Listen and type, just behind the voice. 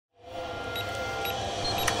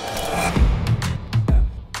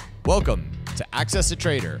Welcome to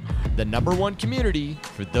AccessATrader, the #1 community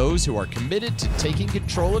for those who are committed to taking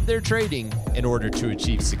control of their trading in order to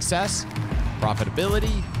achieve success,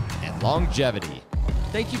 profitability, and longevity.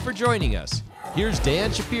 Thank you for joining us. Here's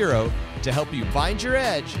Dan Shapiro to help you find your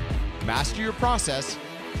edge, master your process,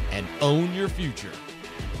 and own your future.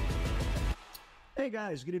 Hey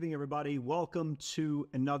guys, good evening everybody. Welcome to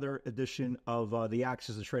another edition of the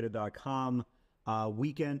AccessATrader.com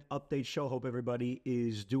weekend update show. Hope everybody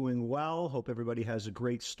is doing well. Hope everybody has a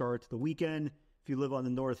great start to the weekend. If you live on the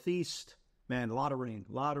Northeast, man, a lot of rain.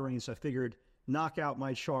 So I figured knock out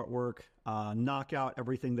my chart work, knock out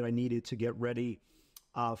everything that I needed to get ready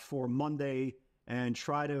for Monday, and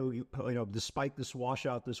try to, despite this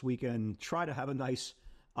washout this weekend, try to have a nice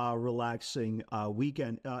relaxing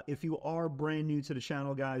weekend. If you are brand new to the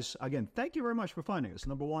channel, guys, again, thank you very much for finding us.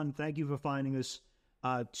 Number one, thank you for finding us,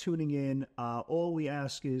 tuning in. All we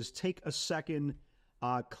ask is take a second,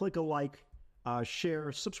 click a like,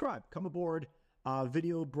 share, subscribe, come aboard.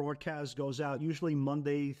 Video broadcast goes out usually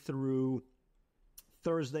Monday through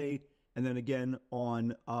Thursday, and then again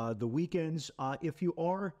on the weekends. If you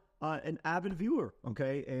are an avid viewer,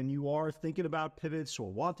 okay, and you are thinking about pivots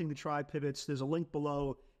or wanting to try pivots, there's a link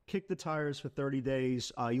below. Kick the tires for 30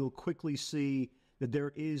 days. You'll quickly see that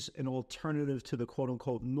there is an alternative to the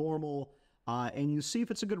quote-unquote normal, and you see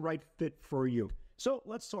if it's a good right fit for you. So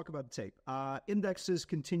let's talk about the tape. Indexes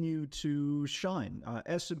continue to shine.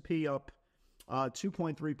 S&P up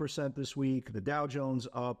 2.3% this week. The Dow Jones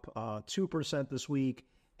up 2% this week.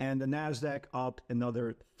 And the NASDAQ up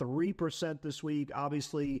another 3% this week.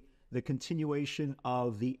 Obviously, the continuation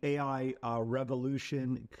of the AI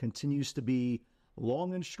revolution continues to be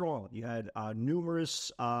long and strong. You had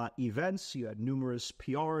numerous events. You had numerous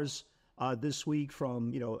PRs this week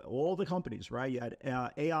from all the companies, right? You had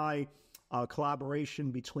AI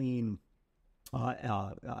collaboration between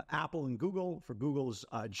Apple and Google for Google's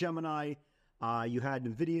Gemini. You had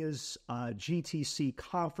Nvidia's GTC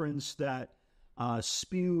conference that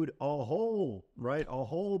spewed a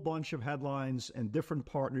whole bunch of headlines and different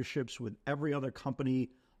partnerships with every other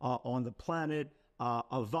company on the planet.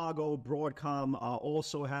 Avago, Broadcom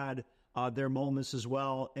also had their moments as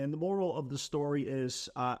well. And the moral of the story is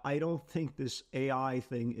I don't think this AI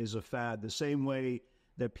thing is a fad. The same way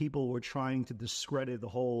that people were trying to discredit the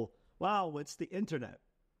whole, wow, it's the internet.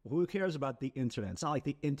 Who cares about the internet? It's not like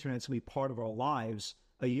the internet's going to be part of our lives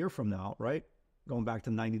a year from now, right? Going back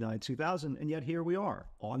to 99, 2000, and yet here we are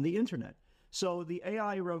on the internet. So the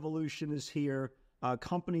AI revolution is here.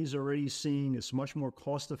 Companies are already seeing it's much more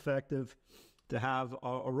cost-effective to have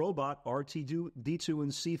a robot, R2-D2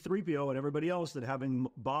 and C3PO, and everybody else than having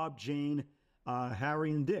Bob, Jane,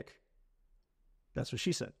 Harry, and Dick. That's what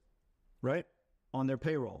she said, right? On their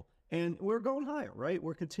payroll. And we're going higher, right?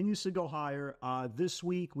 We're continues to go higher. This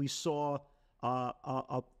week we saw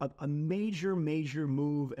a major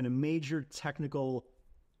move and a major technical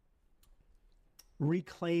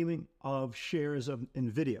reclaiming of shares of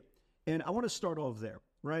Nvidia. And I want to start off there,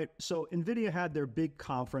 right? So Nvidia had their big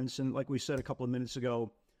conference, and like we said a couple of minutes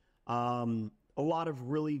ago, a lot of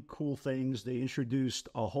really cool things. They introduced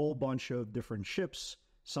a whole bunch of different chips,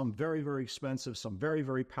 some very, very expensive, some very,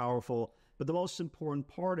 very powerful. But the most important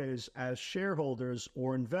part is, as shareholders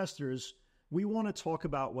or investors, we want to talk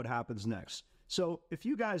about what happens next. So if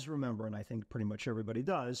you guys remember, and I think pretty much everybody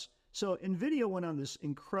does, so Nvidia went on this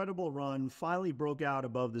incredible run, finally broke out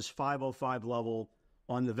above this 505 level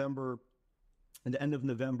on November, at the end of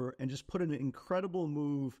November, and just put an incredible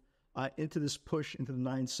move into this push into the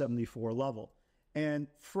 974 level. And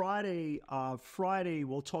Friday,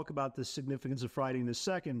 we'll talk about the significance of Friday in a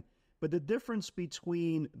second, but the difference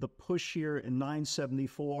between the push here in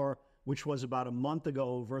 974, which was about a month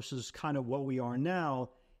ago, versus kind of what we are now,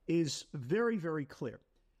 is very, very clear.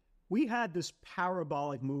 We had this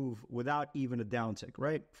parabolic move without even a downtick,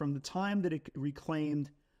 right? From the time that it reclaimed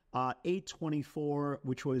 824,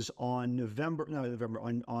 which was on February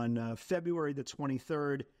the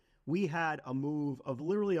 23rd, we had a move of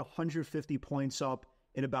literally 150 points up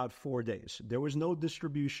in about 4 days. There was no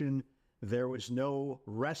distribution. There was no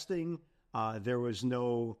resting. There was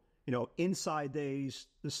no, inside days.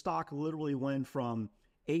 The stock literally went from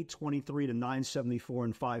 823 to 974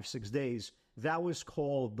 in 5-6 days. That was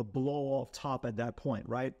called the blow-off top at that point,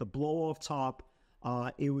 right? The blow-off top,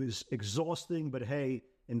 it was exhausting, but hey,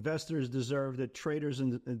 investors deserved it, traders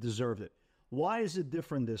deserved it. Why is it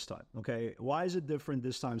different this time, okay? Why is it different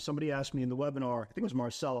this time? Somebody asked me in the webinar, I think it was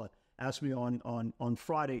Marcella, asked me on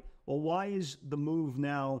Friday, well, why is the move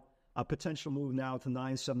now, a potential move now to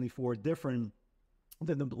 974 different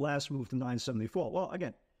than the last move to 974? Well,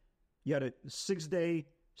 again, you had a 6-day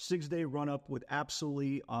 6-day run up with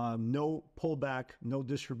absolutely no pullback, no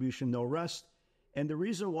distribution, no rest. And the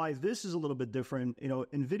reason why this is a little bit different,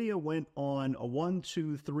 NVIDIA went on a 1,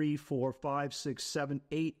 2, 3, 4, 5, 6, 7,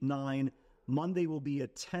 8, 9. Monday will be a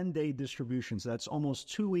 10-day distribution. So that's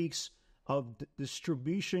almost 2 weeks of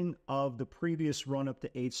distribution of the previous run up to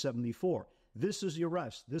 874. This is your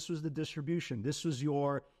rest. This was the distribution. This was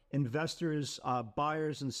your investors,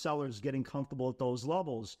 buyers and sellers getting comfortable at those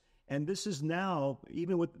levels. And this is now,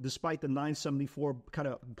 despite the 974 kind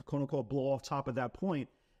of quote unquote blow off top of that point,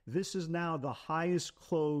 this is now the highest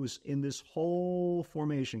close in this whole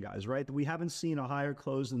formation, guys, right? We haven't seen a higher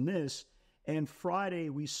close than this. And Friday,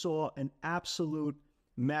 we saw an absolute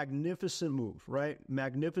magnificent move, right?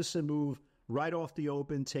 Magnificent move right off the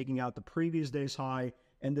open, taking out the previous day's high.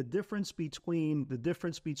 And the difference between,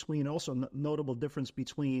 also notable difference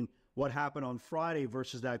between what happened on Friday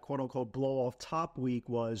versus that quote unquote blow off top week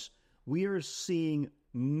was we are seeing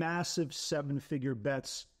massive 7-figure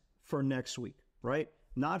bets for next week, right?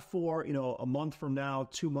 Not for, a month from now,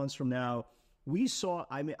 2 months from now.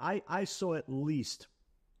 I saw at least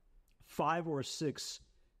 5 or 6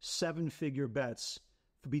 7-figure bets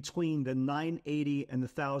between the $980 and the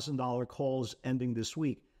 $1,000 calls ending this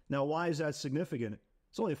week. Now, why is that significant?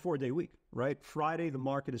 It's only a 4-day week, right? Friday, the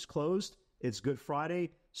market is closed. It's Good Friday.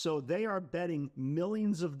 So they are betting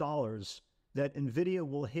millions of dollars that NVIDIA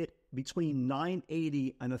will hit between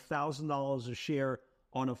 $980 and $1,000 a share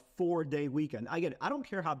on a 4-day weekend. I get it. I don't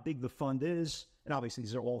care how big the fund is. And obviously,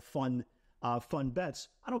 these are all fun bets.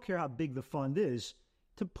 I don't care how big the fund is.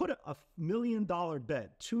 To put a $1 million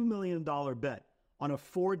bet, $2 million bet on a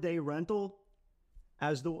 4-day rental,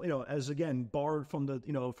 as again borrowed from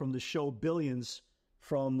the show Billions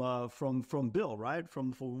from Bill, right?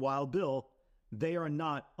 From Wild Bill, they are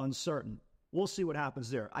not uncertain. We'll see what happens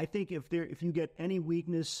there. I think if you get any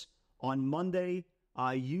weakness on Monday,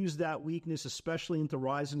 use that weakness, especially into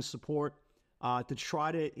rising support, to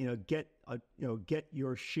try to get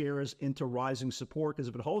your shares into rising support. Because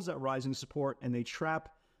if it holds that rising support and they trap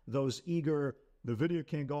those eager, the video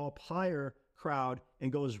can go up higher crowd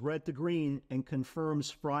and goes red to green and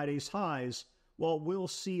confirms Friday's highs, well, we'll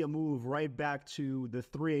see a move right back to the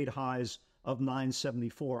 3.8 highs of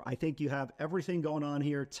 974. I think you have everything going on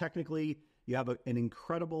here. Technically, you have an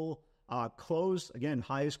incredible close. Again,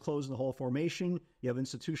 highest close in the whole formation. You have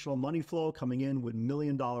institutional money flow coming in with $1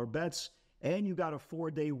 million bets. And you got a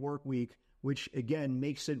 4-day work week, which, again,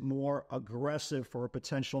 makes it more aggressive for a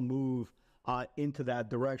potential move into that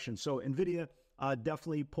direction. So NVIDIA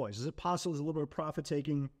definitely poised. Is it possible there's a little bit of profit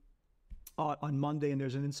taking on Monday and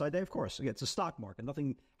there's an inside day? Of course. Again, it's a stock market.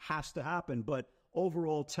 Nothing has to happen. But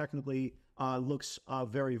overall, technically, looks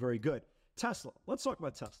very, very good. Tesla. Let's talk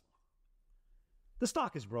about Tesla. The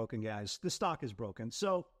stock is broken, guys. The stock is broken.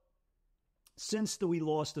 So since we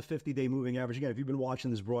lost the 50-day moving average, again, if you've been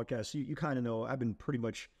watching this broadcast, you kind of know I've been pretty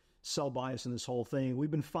much sell bias in this whole thing.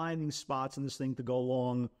 We've been finding spots in this thing to go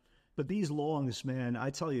long. But these longs, man,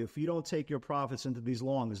 I tell you, if you don't take your profits into these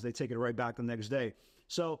longs, they take it right back the next day.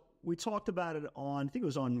 So we talked about it on, I think it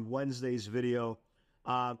was on Wednesday's video.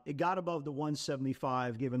 It got above the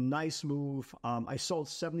 175, gave a nice move. I sold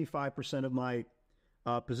 75% of my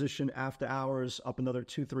position after hours, up another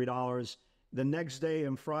 $2, $3. The next day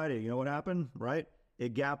and Friday, you know what happened, right?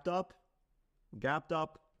 It gapped up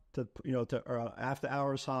to after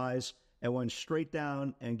hours highs and went straight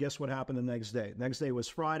down. And guess what happened the next day? The next day was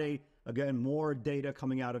Friday. Again, more data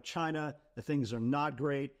coming out of China. The things are not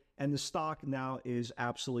great. And the stock now is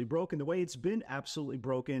absolutely broken. The way it's been absolutely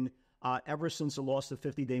broken ever since it lost the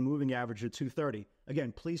 50-day moving average at 230.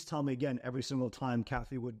 Again, please tell me again every single time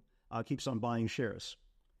Kathy Wood keeps on buying shares.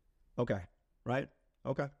 Okay, right?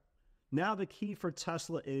 Okay. Now the key for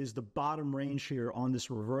Tesla is the bottom range here on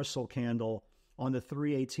this reversal candle, on the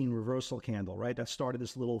 318 reversal candle, right? That started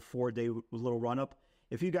this little 4-day little run-up.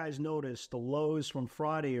 If you guys notice, the lows from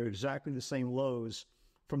Friday are exactly the same lows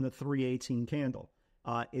from the 318 candle.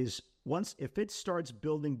 If it starts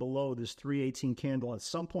building below this 318 candle at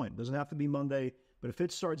some point, it doesn't have to be Monday, but if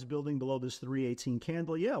it starts building below this 318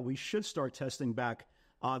 candle, yeah, we should start testing back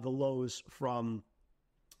the lows from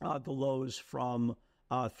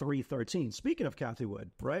 313. Speaking of Kathy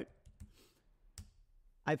Wood, right?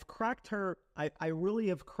 I've cracked her. I really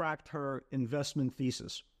have cracked her investment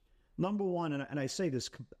thesis. Number one, and I say this,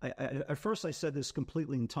 at first I said this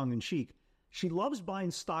completely in tongue in cheek. She loves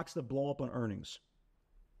buying stocks that blow up on earnings.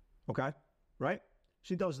 Okay, right?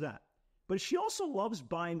 She does that. But she also loves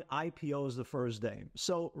buying IPOs the first day.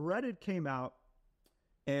 So Reddit came out,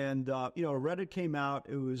 and, Reddit came out.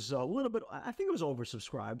 It was a little bit, I think it was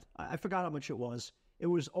oversubscribed. I forgot how much it was. It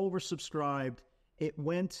was oversubscribed. it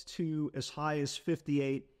went to as high as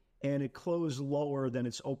 58, and it closed lower than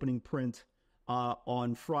its opening print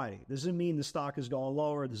on Friday. Doesn't mean the stock is going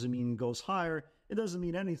lower. Doesn't mean it goes higher. It doesn't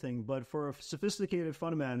mean anything. But for a sophisticated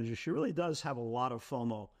fund manager, she really does have a lot of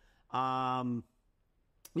FOMO.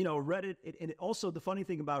 Reddit, and also the funny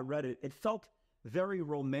thing about Reddit, it felt very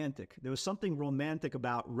romantic. There was something romantic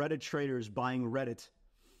about Reddit traders buying Reddit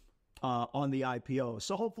on the IPO.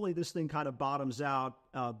 So hopefully this thing kind of bottoms out,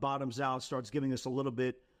 starts giving us a little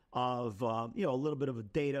bit of, a little bit of a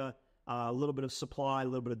data, a little bit of supply, a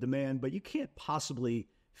little bit of demand, but you can't possibly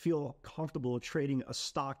feel comfortable trading a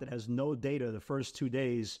stock that has no data the first 2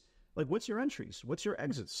 days. Like, what's your entries? What's your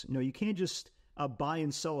exits? You can't just buy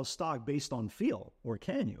and sell a stock based on feel, or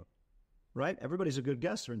can you? Right? Everybody's a good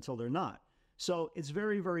guesser until they're not. So it's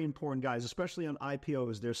very, very important, guys, especially on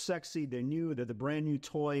IPOs. They're sexy, they're new, they're the brand new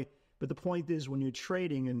toy. But the point is, when you're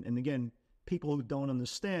trading, and again, people who don't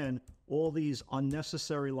understand all these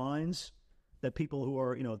unnecessary lines that people who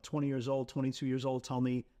are 20 years old, 22 years old tell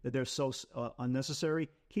me that they're so unnecessary.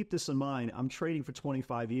 Keep this in mind. I'm trading for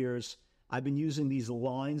 25 years. I've been using these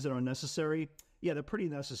lines that are unnecessary. Yeah, they're pretty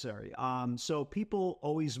necessary. So people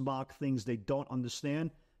always mock things they don't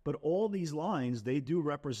understand. But all these lines, they do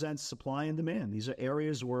represent supply and demand. These are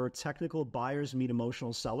areas where technical buyers meet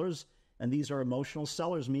emotional sellers, and these are emotional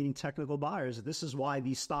sellers meeting technical buyers. This is why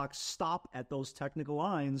these stocks stop at those technical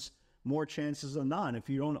lines more chances than not. If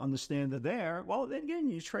you don't understand that there, well, then again,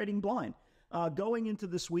 you're trading blind. Going into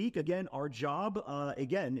this week, again, our job,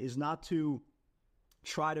 is not to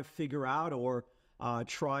try to figure out or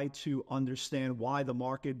try to understand why the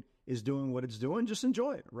market is doing what it's doing. Just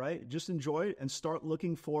enjoy it, right? Just enjoy it and start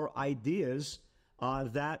looking for ideas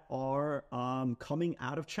that are coming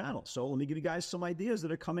out of channels. So let me give you guys some ideas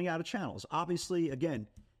that are coming out of channels. Obviously, again,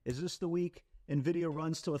 is this the week NVIDIA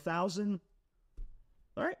runs to 1,000?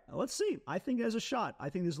 All right, let's see. I think there's a shot. I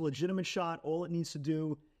think there's a legitimate shot. All it needs to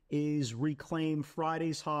do is reclaim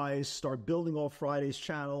Friday's highs, start building off Friday's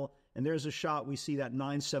channel, and there's a shot. We see that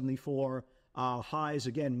 974 highs.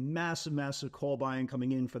 Again, massive call buying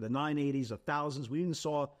coming in for the 980s, 1,000s. We even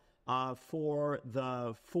saw for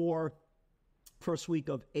the first week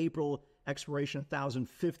of April, expiration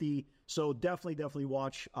 1,050. So definitely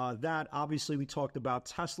watch that. Obviously, we talked about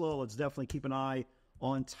Tesla. Let's definitely keep an eye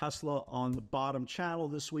on Tesla on the bottom channel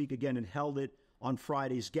this week. Again, it held it on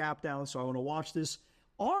Friday's gap down, so I want to watch this.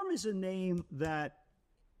 ARM is a name that,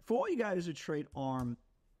 for all you guys who trade ARM,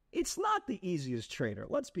 it's not the easiest trader.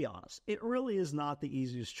 Let's be honest. It really is not the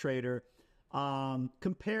easiest trader.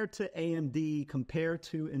 Compared to AMD, compared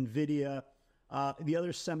to NVIDIA, the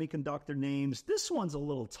other semiconductor names, this one's a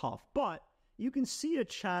little tough. But you can see a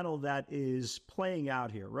channel that is playing out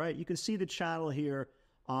here, right? You can see the channel here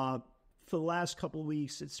for the last couple of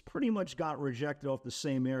weeks. It's pretty much got rejected off the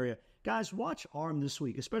same area. Guys, watch ARM this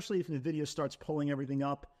week, especially if NVIDIA starts pulling everything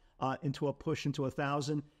up into a push into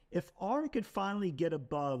 1,000. If ARM could finally get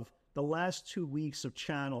above the last 2 weeks of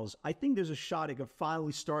channels, I think there's a shot it could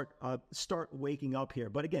finally start waking up here.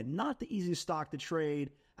 But again, not the easiest stock to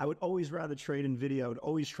trade. I would always rather trade NVIDIA. I would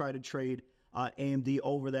always try to trade AMD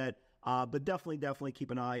over that. But definitely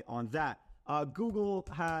keep an eye on that. Google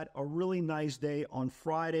had a really nice day on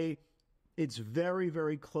Friday. It's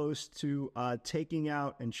very close to taking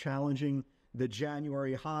out and challenging the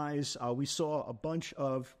January highs. We saw a bunch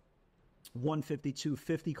of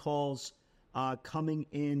 152.50 calls coming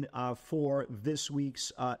in for this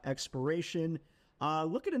week's expiration.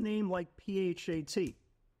 Look at a name like PHAT,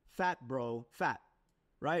 Fat Bro, Fat,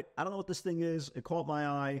 right? I don't know what this thing is. It caught my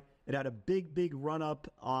eye. It had a big run up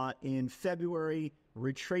in February,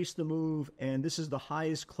 retraced the move, and this is the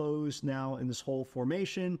highest close now in this whole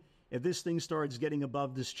formation. If this thing starts getting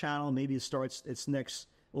above this channel, maybe it starts its next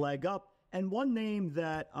leg up. And one name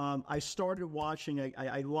that I started watching,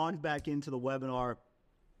 I logged back into the webinar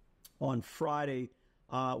on Friday,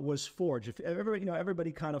 was Forge. If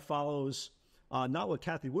everybody kind of follows not what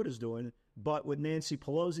Kathy Wood is doing, but what Nancy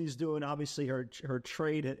Pelosi is doing. Obviously, her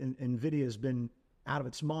trade at NVIDIA has been out of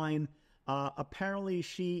its mind. Apparently,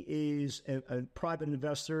 she is a private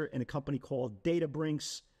investor in a company called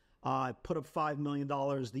Databricks. Put up $5 million.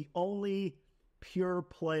 The only pure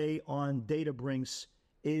play on Databricks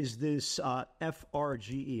is this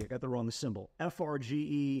FRGE. I got the wrong symbol.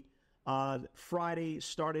 FRGE. Friday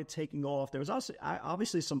started taking off. There was also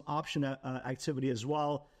obviously some option activity as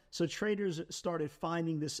well. So traders started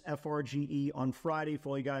finding this FRGE on Friday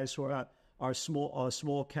for you guys who are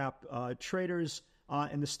small cap traders.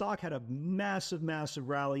 And the stock had a massive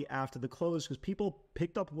rally after the close because people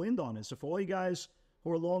picked up wind on it. So for all you guys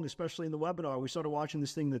who are long, especially in the webinar, we started watching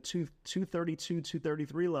this thing, the 232,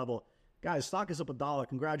 233 level. Guys, stock is up $1.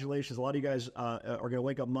 Congratulations. A lot of you guys are going to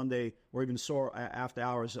wake up Monday or even saw after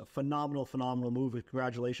hours. A phenomenal move.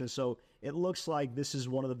 Congratulations. So it looks like this is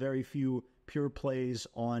one of the very few pure plays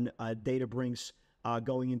on data brinks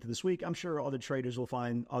going into this week. I'm sure other traders will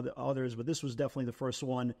find others, but this was definitely the first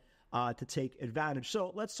one to take advantage.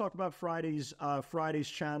 So let's talk about Friday's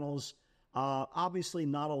channels. Obviously,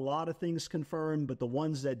 not a lot of things confirmed, but the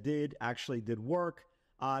ones that did actually did work.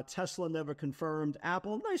 Tesla never confirmed.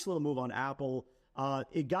 Apple, nice little move on Apple.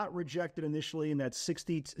 It got rejected initially in that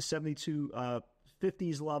 60, 72,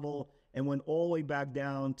 50s level and went all the way back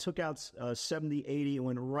down, took out 70, 80, and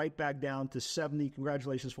went right back down to 70.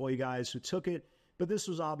 Congratulations for all you guys who took it. But this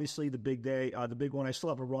was obviously the big day, the big one. I still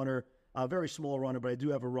have a runner, a very small runner, but I do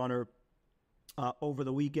have a runner over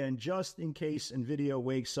the weekend just in case NVIDIA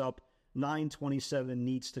wakes up. 927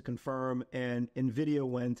 needs to confirm, and NVIDIA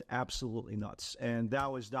went absolutely nuts. And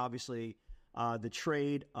that was obviously the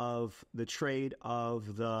trade of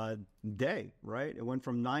the day, right? It went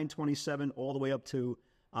from 927 all the way up to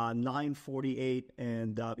 948,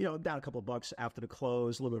 and down a couple of bucks after the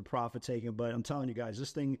close, a little bit of profit taking. But I'm telling you guys,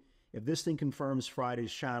 if this thing confirms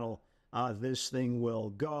Friday's channel, this thing will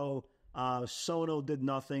go. Sono did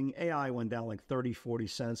nothing. AI went down like 30, 40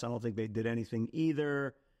 cents. I don't think they did anything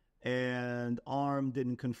either. And ARM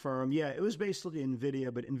didn't confirm. Yeah, it was basically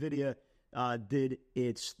NVIDIA, but NVIDIA did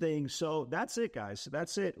its thing. So that's it, guys.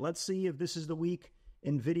 That's it. Let's see if this is the week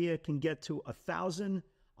NVIDIA can get to 1,000.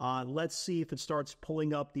 Let's see if it starts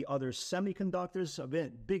pulling up the other semiconductors. A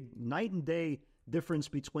big night and day difference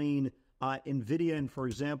between NVIDIA and, for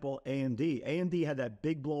example, AMD. AMD had that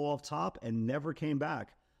big blow off top and never came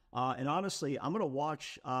back. And honestly, I'm going to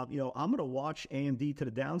watch, AMD to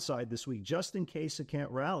the downside this week, just in case it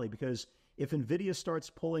can't rally. Because if NVIDIA starts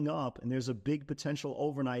pulling up and there's a big potential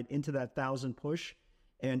overnight into that 1,000 push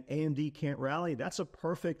and AMD can't rally,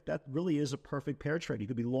 that really is a perfect pair trade. You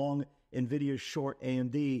could be long NVIDIA, short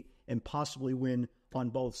AMD, and possibly win on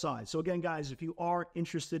both sides. So again, guys, if you are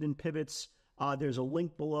interested in pivots, there's a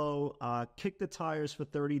link below. Kick the tires for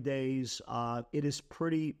 30 days. It is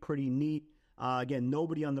pretty neat. Again,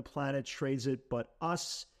 nobody on the planet trades it but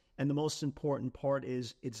us. And the most important part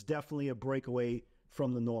is it's definitely a breakaway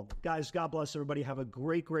from the norm. Guys, God bless everybody. Have a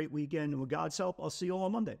great weekend. And with God's help, I'll see you all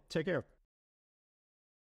on Monday. Take care.